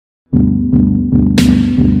A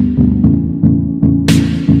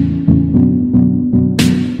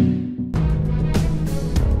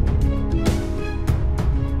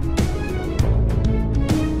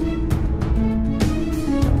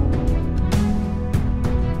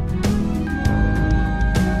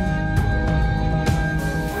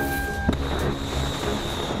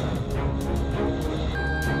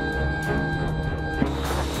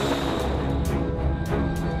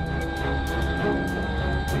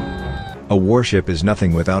warship is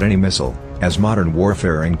nothing without any missile, as modern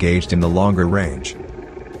warfare engaged in the longer range.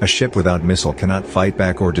 A ship without missile cannot fight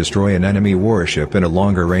back or destroy an enemy warship in a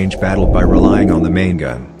longer range battle by relying on the main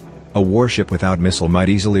gun. A warship without missile might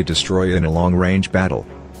easily destroy in a long range battle.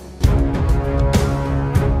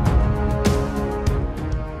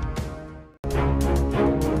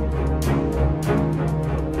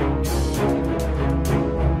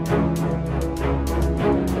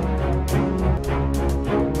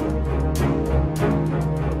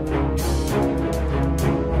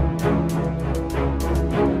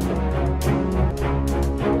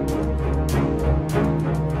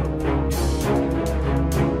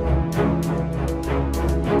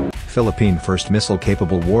 Philippine first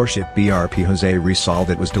missile-capable warship BRP Jose Rizal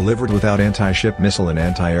that was delivered without anti-ship missile and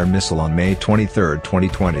anti-air missile on May 23,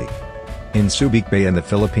 2020. In Subic Bay in the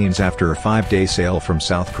Philippines after a 5-day sail from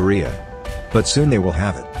South Korea. But soon they will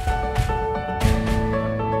have it.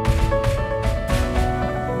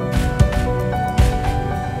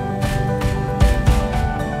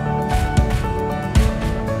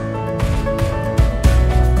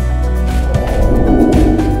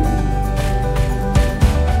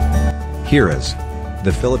 Here is.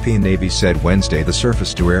 The Philippine Navy said Wednesday the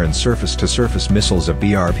surface-to-air and surface-to-surface missiles of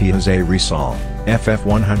BRP Jose Rizal,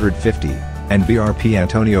 FF150, and BRP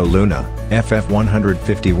Antonio Luna,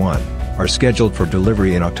 FF151, are scheduled for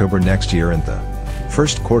delivery in October next year and the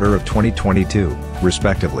first quarter of 2022,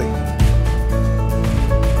 respectively.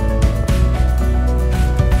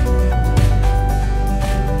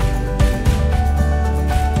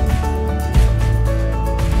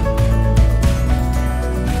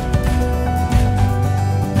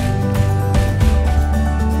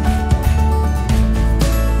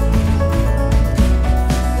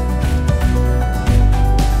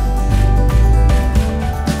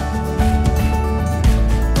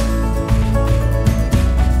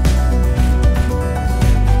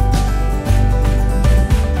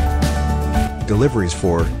 Deliveries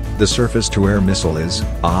for the surface-to-air missile is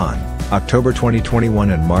on October 2021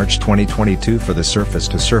 and March 2022 for the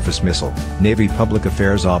surface-to-surface missile. Navy Public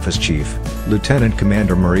Affairs Office Chief, Lieutenant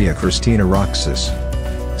Commander Maria Cristina Roxas,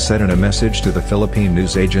 said in a message to the Philippine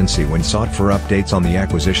news agency when sought for updates on the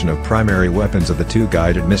acquisition of primary weapons of the two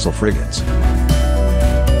guided missile frigates.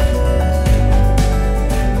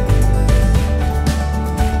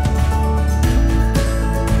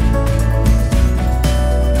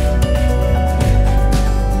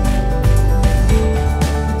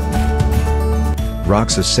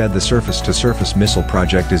 Roxas said the surface-to-surface missile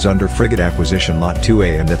project is under Frigate Acquisition Lot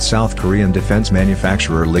 2A and that South Korean defense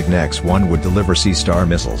manufacturer Lignex 1 would deliver CSTAR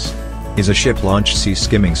missiles. Is a ship-launched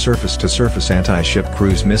sea-skimming surface-to-surface anti-ship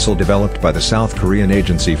cruise missile developed by the South Korean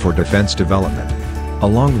Agency for Defense Development. A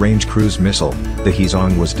long-range cruise missile, the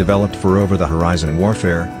Haeseong was developed for over-the-horizon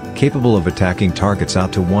warfare, capable of attacking targets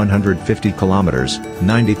out to 150 kilometers,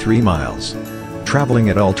 93 miles. Traveling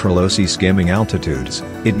at ultra-low sea-skimming altitudes,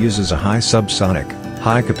 it uses a high-subsonic,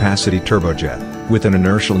 high-capacity turbojet, with an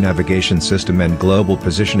inertial navigation system and global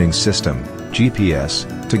positioning system,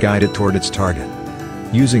 GPS, to guide it toward its target.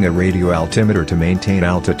 Using a radio altimeter to maintain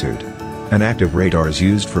altitude. An active radar is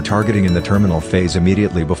used for targeting in the terminal phase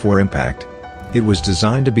immediately before impact. It was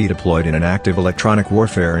designed to be deployed in an active electronic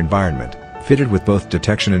warfare environment, fitted with both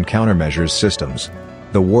detection and countermeasures systems.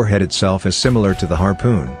 The warhead itself is similar to the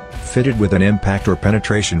Harpoon, fitted with an impact or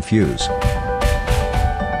penetration fuse.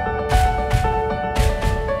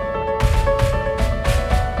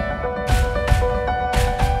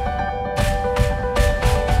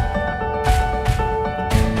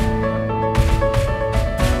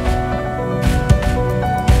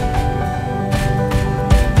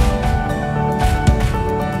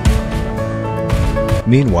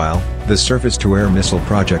 Meanwhile, the surface-to-air missile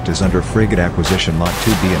project is under Frigate Acquisition Lot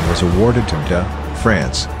 2B and was awarded to MTA,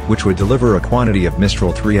 France, which would deliver a quantity of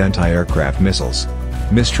Mistral 3 anti-aircraft missiles.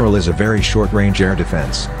 Mistral is a very short-range air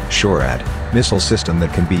defense (SHORAD) missile system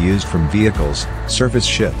that can be used from vehicles, surface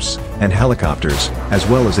ships, and helicopters, as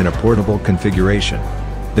well as in a portable configuration.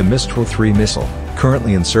 The Mistral 3 missile,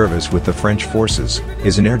 currently in service with the French forces,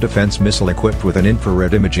 is an air defense missile equipped with an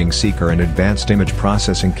infrared imaging seeker and advanced image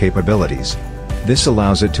processing capabilities. This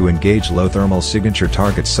allows it to engage low thermal signature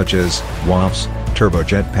targets such as WAFs,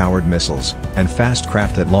 turbojet-powered missiles, and fast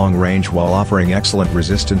craft at long range while offering excellent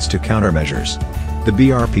resistance to countermeasures. The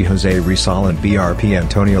BRP Jose Rizal and BRP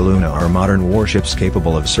Antonio Luna are modern warships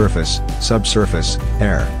capable of surface, subsurface,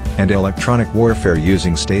 air, and electronic warfare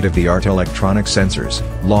using state-of-the-art electronic sensors,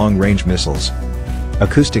 long-range missiles,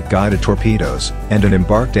 acoustic guided torpedoes, and an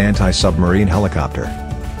embarked anti-submarine helicopter.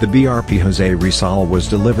 The BRP Jose Rizal was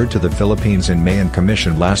delivered to the Philippines in May and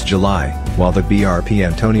commissioned last July, while the BRP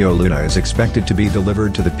Antonio Luna is expected to be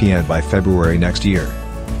delivered to the PN by February next year.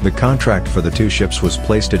 The contract for the two ships was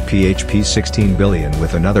placed at PHP 16 billion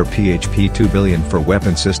with another PHP 2 billion for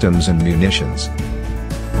weapon systems and munitions.